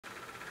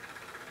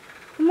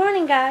Good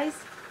morning,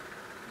 guys.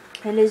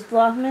 It is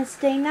Vlogmas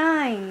Day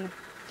 9.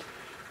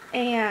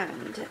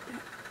 And,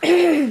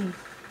 oh,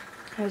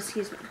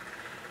 excuse me.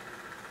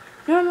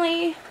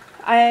 Normally,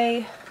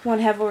 I would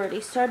have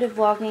already started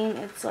vlogging.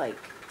 It's like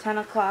 10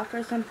 o'clock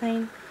or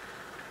something.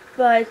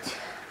 But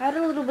I had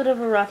a little bit of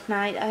a rough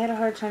night. I had a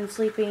hard time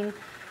sleeping.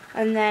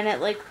 And then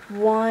at like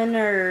 1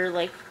 or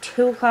like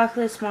 2 o'clock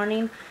this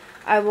morning,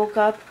 I woke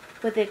up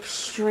with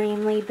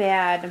extremely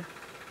bad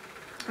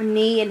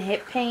knee and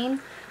hip pain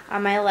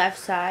on my left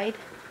side.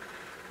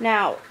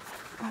 Now,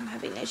 I'm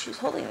having issues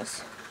holding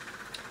this.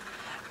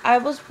 I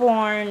was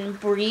born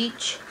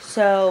breech,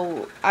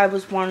 so I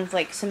was born with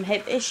like some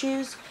hip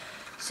issues.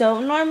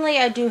 So normally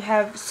I do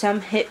have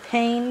some hip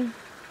pain,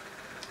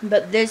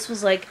 but this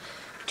was like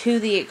to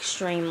the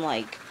extreme,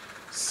 like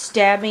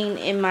stabbing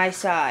in my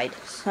side.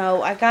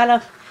 So I got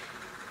up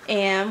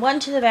and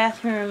went to the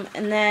bathroom,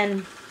 and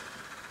then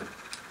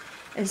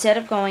instead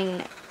of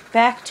going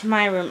back to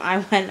my room,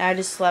 I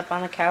just slept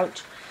on the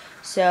couch.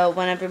 So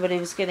when everybody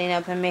was getting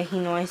up and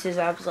making noises,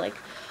 I was like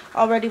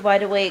already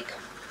wide awake.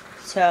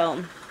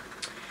 So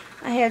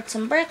I had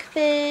some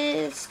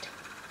breakfast.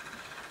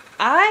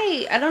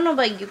 I don't know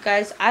about you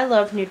guys, I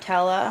love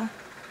Nutella.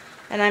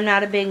 And I'm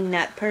not a big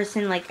nut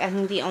person. Like, I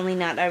think the only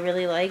nut I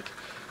really like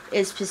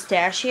is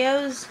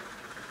pistachios.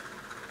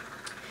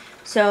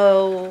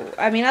 So,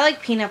 I mean, I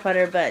like peanut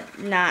butter, but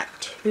not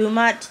too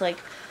much. Like,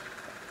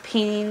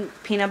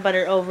 peanut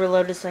butter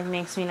overload just like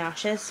makes me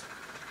nauseous.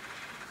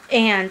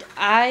 And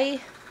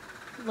I,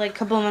 like a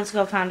couple of months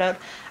ago, found out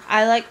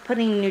I like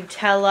putting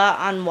Nutella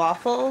on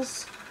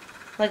waffles.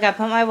 Like, I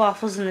put my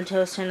waffles in the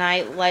toaster and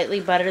I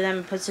lightly butter them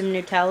and put some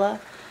Nutella.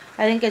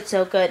 I think it's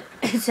so good.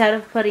 Instead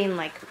of putting,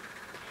 like,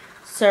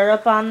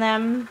 syrup on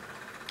them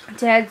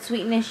to add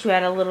sweetness, you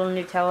add a little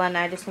Nutella, and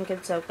I just think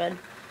it's so good.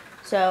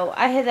 So,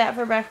 I had that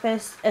for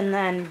breakfast, and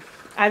then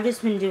I've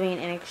just been doing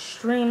an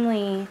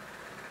extremely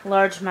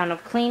large amount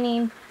of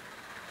cleaning.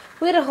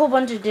 We had a whole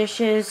bunch of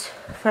dishes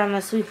from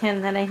this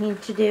weekend that I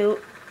need to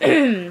do.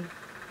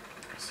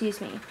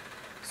 Excuse me.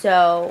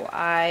 So,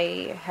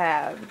 I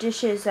have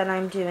dishes that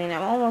I'm doing.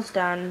 I'm almost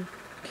done.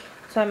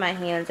 So, my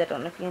hands, I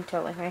don't know if you can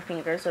tell, like, my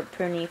fingers are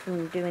pruny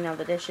from doing all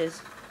the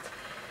dishes.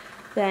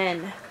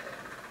 Then,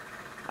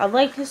 I'd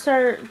like to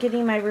start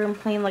getting my room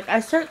clean. Like, I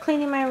start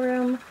cleaning my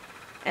room,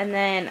 and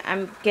then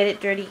I get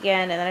it dirty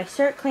again, and then I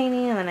start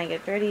cleaning, and then I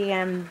get dirty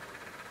again.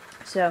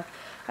 So,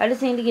 I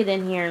just need to get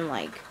in here and,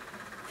 like,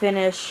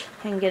 finish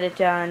and get it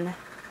done.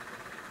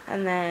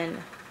 And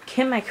then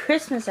get my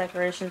Christmas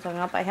decorations hung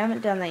up. I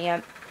haven't done that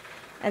yet.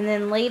 And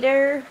then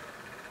later,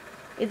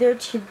 either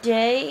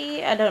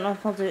today, I don't know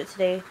if I'll do it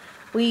today,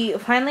 we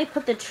finally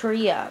put the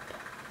tree up.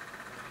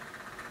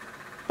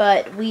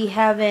 But we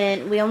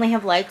only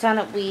have lights on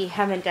it. We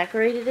haven't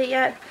decorated it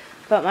yet.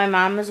 But my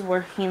mom is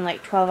working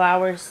like 12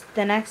 hours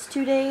the next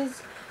 2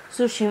 days.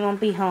 So she won't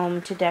be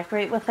home to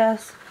decorate with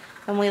us.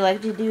 And we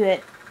like to do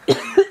it.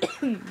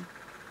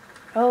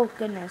 Oh,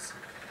 goodness.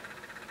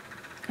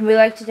 We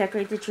like to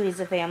decorate the tree as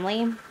a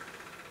family.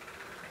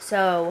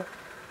 So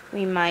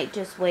we might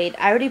just wait.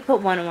 I already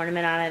put one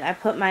ornament on it. I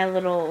put my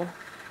little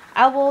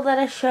owl that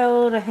I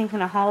showed, I think,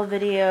 in a haul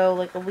video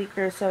like a week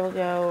or so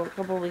ago, or a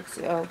couple weeks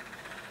ago.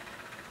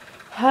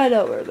 I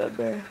don't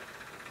remember.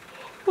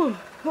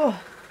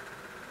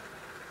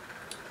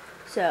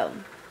 So,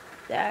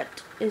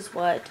 that is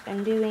what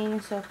I'm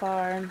doing so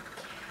far.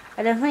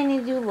 I definitely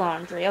need to do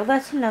laundry. Oh,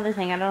 that's another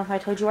thing. I don't know if I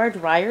told you our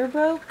dryer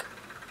broke.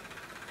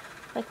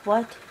 Like,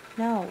 what?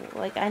 No.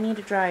 Like, I need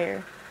a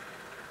dryer.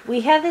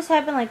 We had this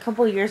happen like a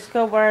couple years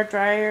ago where our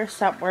dryer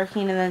stopped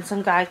working, and then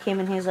some guy came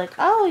and he's like,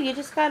 oh, you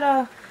just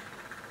gotta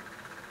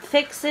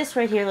fix this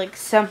right here. Like,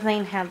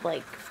 something had,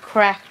 like,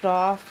 cracked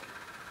off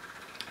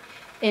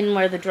in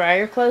where the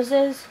dryer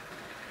closes.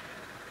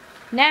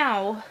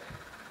 Now,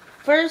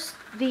 first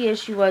the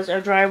issue was our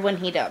dryer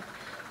wouldn't heat up.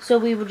 So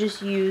we would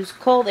just use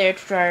cold air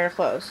to dry our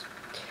clothes.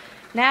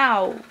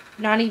 Now,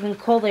 not even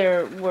cold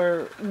air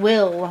will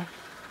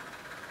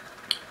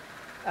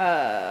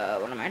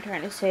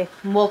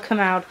come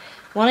out.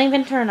 Won't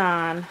even turn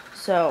on.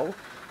 So,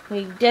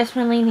 we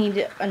desperately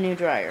need a new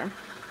dryer.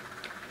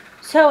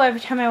 So, every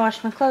time I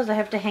wash my clothes, I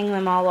have to hang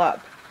them all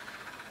up.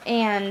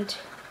 And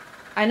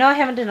I know I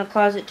haven't done a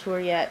closet tour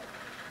yet,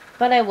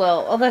 but I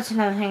will. Oh, that's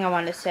another thing I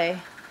wanted to say.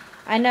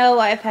 I know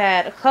I've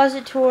had a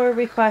closet tour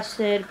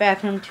requested,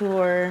 bathroom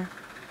tour,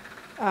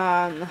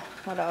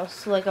 what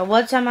else? Like a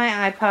what's on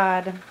my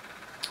iPod.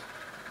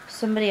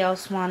 Somebody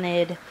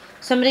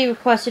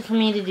requested for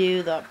me to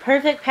do the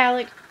perfect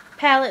palette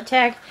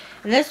tech,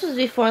 and this was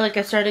before, like,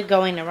 I started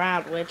going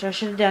around, which I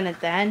should have done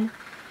it then,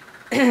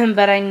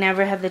 but I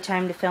never had the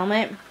time to film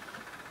it,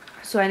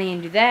 so I need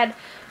to do that.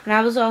 And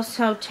I was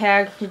also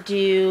tagged to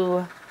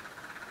do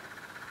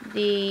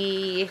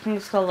I think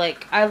it's called,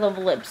 like, I love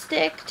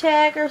lipstick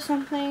tag or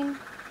something.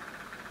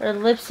 Or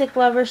lipstick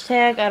lovers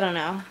tag, I don't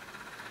know.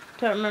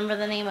 Don't remember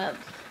the name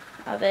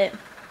of it.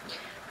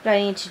 But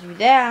I need to do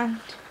that.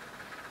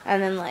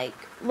 And then, like,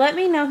 let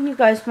me know if you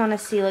guys want to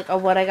see, like, a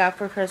what I got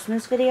for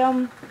Christmas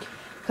video.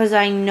 Because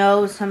I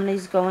know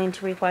somebody's going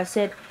to request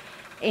it.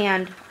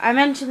 And I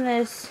mentioned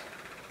this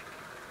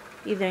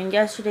either in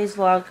yesterday's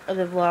vlog or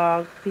the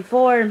vlog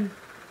before,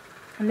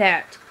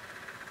 that,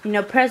 you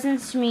know,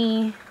 presents to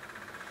me,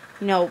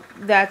 you know,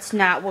 that's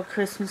not what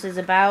Christmas is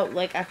about.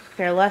 Like, I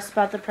care less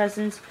about the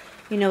presents.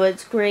 You know,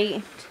 it's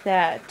great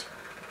that,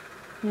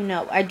 you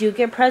know, I do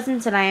get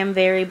presents, and I am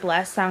very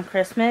blessed on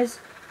Christmas.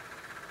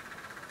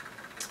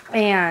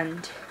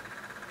 And,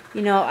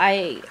 you know,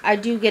 I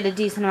do get a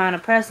decent amount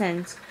of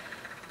presents,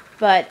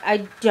 but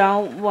I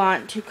don't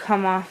want to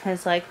come off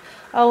as like,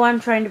 oh, I'm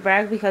trying to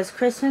brag, because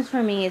Christmas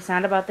for me is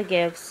not about the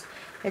gifts.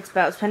 It's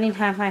about spending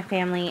time with my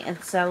family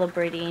and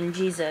celebrating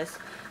Jesus.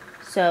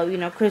 So, you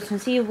know,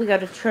 Christmas Eve we go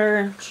to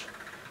church,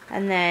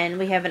 and then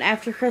we have an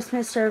after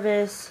Christmas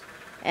service,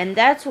 and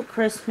that's what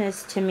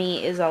Christmas to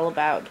me is all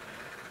about.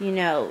 You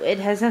know, it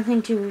has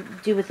nothing to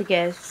do with the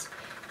gifts.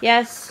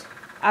 Yes,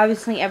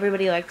 obviously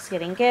everybody likes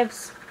getting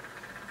gifts,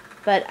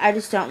 but I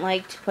just don't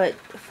like to put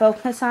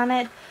focus on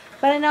it.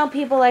 But I know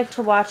people like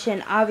to watch it,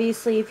 and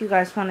obviously if you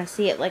guys want to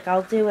see it, like,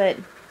 I'll do it.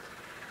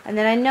 And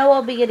then I know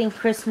I'll be getting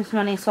Christmas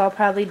money, so I'll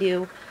probably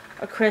do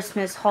a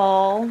Christmas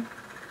haul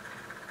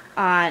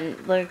on,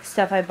 like,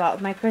 stuff I bought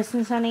with my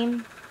Christmas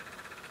money.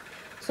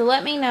 So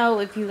let me know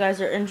if you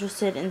guys are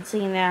interested in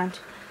seeing that,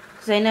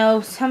 because I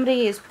know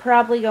somebody is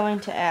probably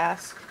going to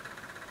ask.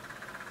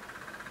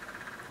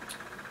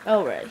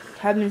 Alright,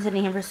 I've been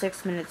sitting here for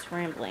 6 minutes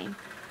rambling.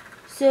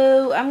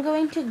 So I'm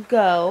going to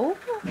go,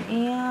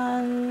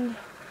 and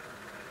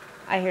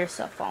I hear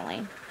stuff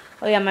falling.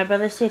 Oh yeah, my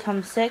brother stayed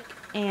home sick,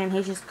 and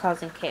he's just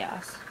causing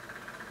chaos.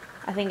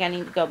 I think I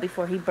need to go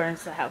before he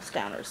burns the house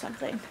down or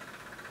something.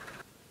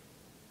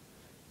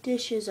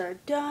 Dishes are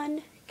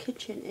done.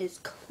 Kitchen is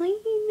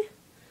clean.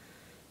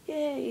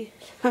 Yay.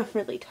 I'm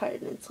really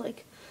tired, and it's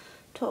like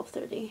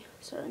 12:30.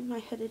 Sorry, my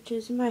head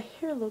itches. My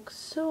hair looks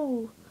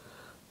so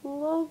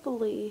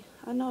lovely.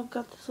 I know I've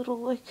got this little,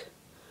 like,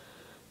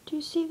 do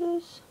you see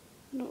this?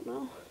 I don't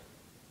know.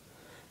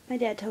 My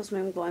dad tells me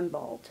I'm going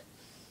bald.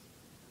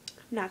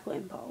 I'm not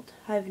going bald.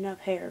 I have enough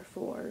hair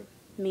for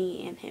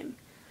me and him.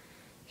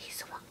 He's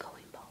the one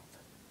going bald.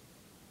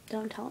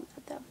 Don't tell him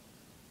that,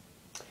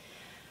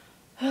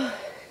 though.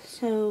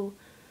 So,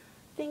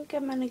 I think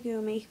I'm gonna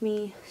go make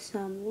me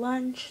some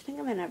lunch. I think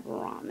I'm gonna have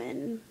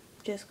ramen,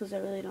 just because I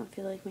really don't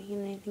feel like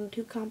making anything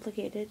too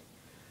complicated.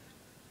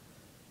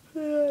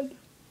 And,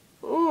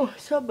 oh,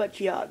 so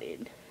much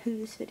yawning in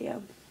this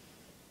video.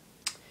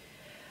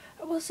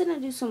 I was gonna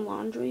do some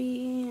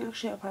laundry.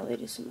 Actually, I'll probably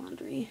do some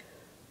laundry.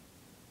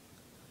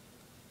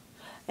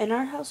 In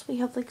our house, we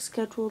have, like,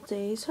 scheduled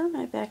days. Sorry,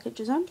 my back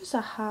itches. I'm just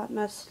a hot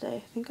mess today.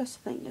 I think I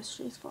said that in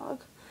yesterday's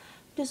vlog.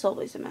 I'm just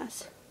always a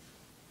mess.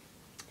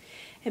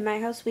 In my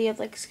house, we have,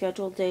 like,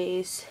 scheduled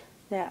days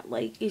that,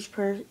 like, each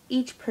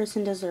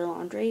person does their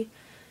laundry.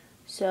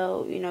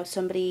 So, you know,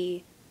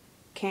 somebody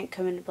can't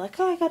come in and be like,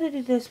 oh, I gotta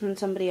do this, when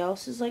somebody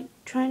else is, like,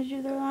 trying to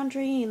do their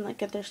laundry and, like,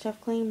 get their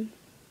stuff clean.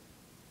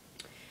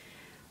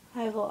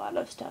 I have a lot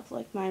of stuff.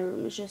 Like, my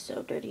room is just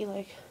so dirty.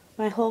 Like,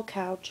 my whole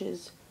couch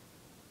is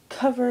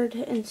covered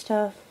in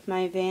stuff.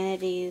 My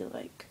vanity,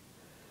 like,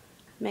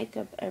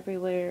 makeup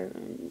everywhere,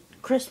 and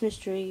Christmas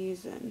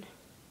trees, and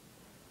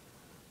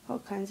all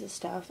kinds of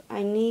stuff.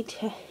 I need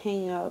to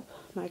hang up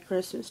my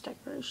Christmas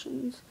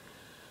decorations.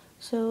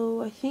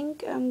 So I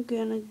think I'm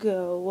gonna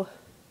go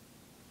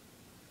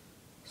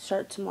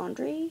start some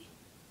laundry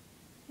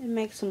and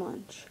make some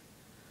lunch.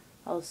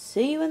 I'll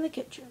see you in the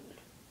kitchen.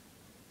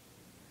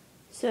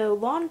 So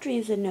laundry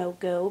is a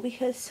no-go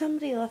because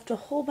somebody left a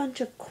whole bunch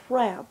of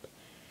crap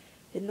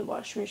in the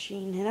washing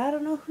machine, and I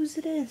don't know whose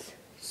it is.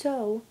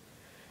 So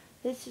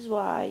this is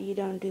why you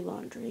don't do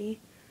laundry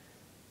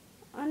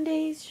on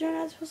days you're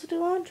not supposed to do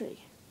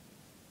laundry.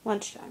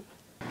 Lunchtime.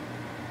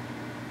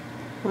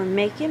 We're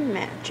making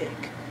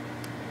magic.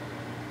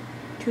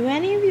 Do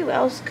any of you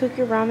else cook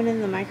your ramen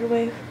in the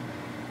microwave?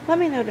 Let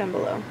me know down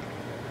below.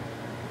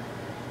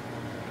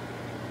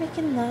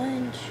 Making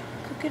lunch,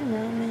 cooking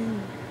ramen.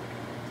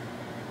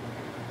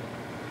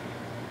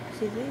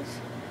 See these?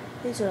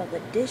 These are all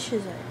the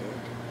dishes I did.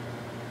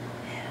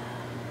 Yeah.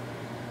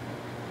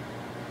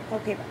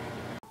 Okay, bye.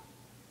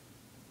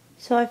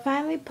 So I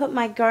finally put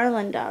my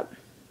garland up.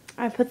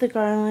 I put the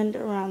garland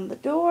around the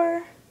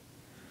door,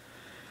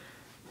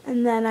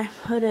 and then I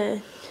put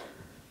it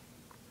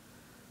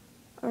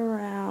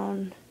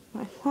around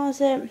my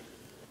closet.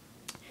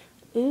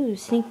 Ooh,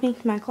 sneak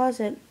peek to my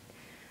closet.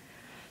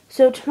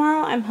 So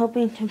tomorrow I'm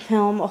hoping to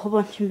film a whole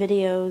bunch of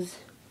videos.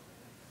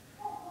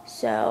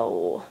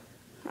 So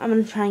I'm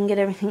going to try and get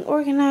everything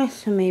organized,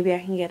 so maybe I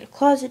can get a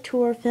closet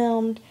tour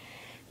filmed,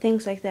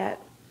 things like that.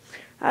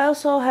 I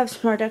also have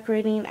some more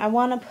decorating. I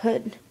want to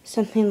put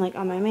something like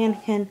on my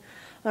mannequin,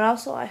 but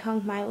also I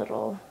hung my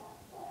little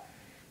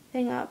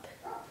thing up.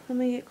 Let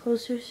me get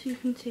closer so you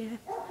can see it.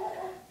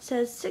 It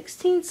says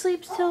 16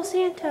 sleeps till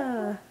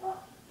Santa.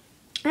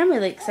 I'm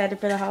really excited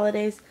for the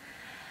holidays.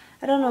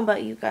 I don't know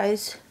about you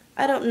guys.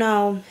 I don't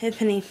know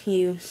if any of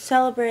you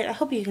celebrate. I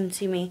hope you can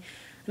see me.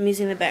 I'm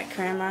using the back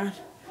camera.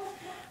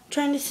 I'm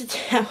trying to sit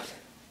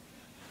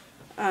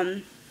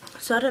down.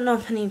 So I don't know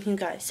if any of you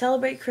guys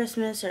celebrate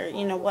Christmas or,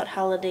 you know, what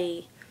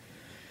holiday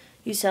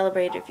you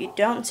celebrate. If you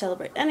don't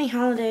celebrate any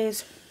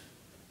holidays,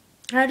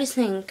 I just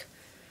think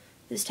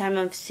this time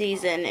of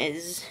season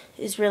is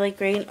really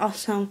great.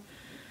 Also,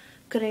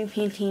 going to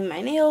be painting my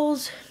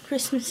nails,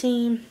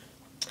 Christmassy.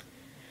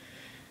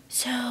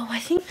 So I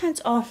think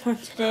that's all for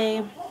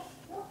today.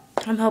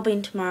 I'm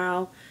hoping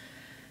tomorrow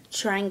to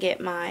try and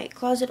get my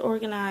closet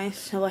organized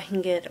so I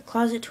can get a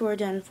closet tour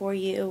done for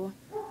you.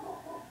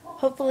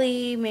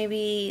 Hopefully,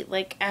 maybe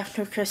like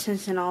after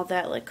Christmas and all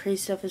that like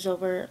crazy stuff is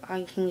over,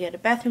 I can get a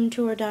bathroom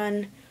tour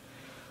done.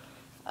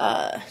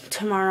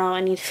 Tomorrow I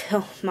need to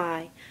film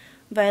my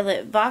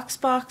Violet Vox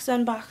box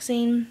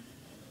unboxing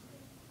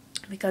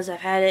because I've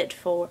had it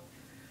for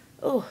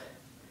a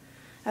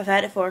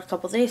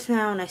couple days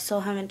now and I still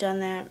haven't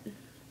done that.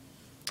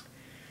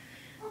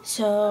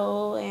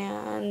 So,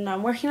 and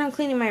I'm working on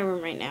cleaning my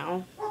room right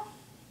now.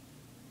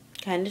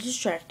 Kind of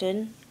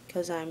distracted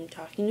because I'm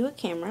talking to a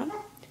camera.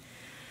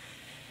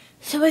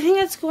 So I think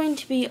that's going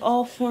to be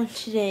all for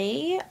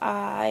today.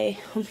 I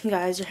hope you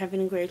guys are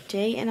having a great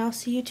day, and I'll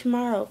see you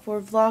tomorrow for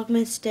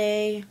Vlogmas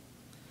Day.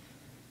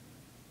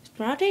 Is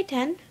tomorrow day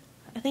 10?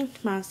 I think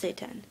tomorrow's day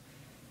 10.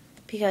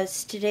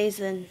 Because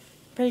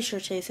pretty sure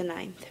today's the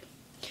 9th.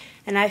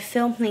 And I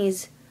filmed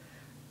these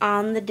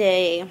on the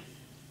day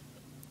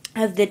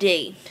of the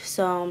date.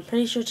 So I'm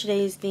pretty sure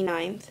today's the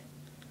 9th.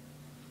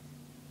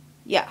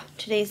 Yeah,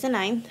 today's the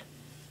 9th.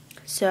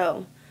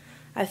 So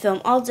I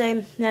film all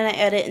day, then I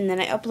edit, and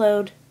then I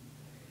upload,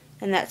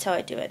 and that's how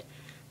I do it.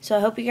 So I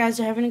hope you guys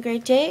are having a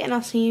great day, and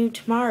I'll see you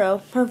tomorrow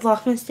for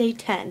Vlogmas Day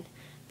 10.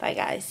 Bye,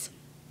 guys.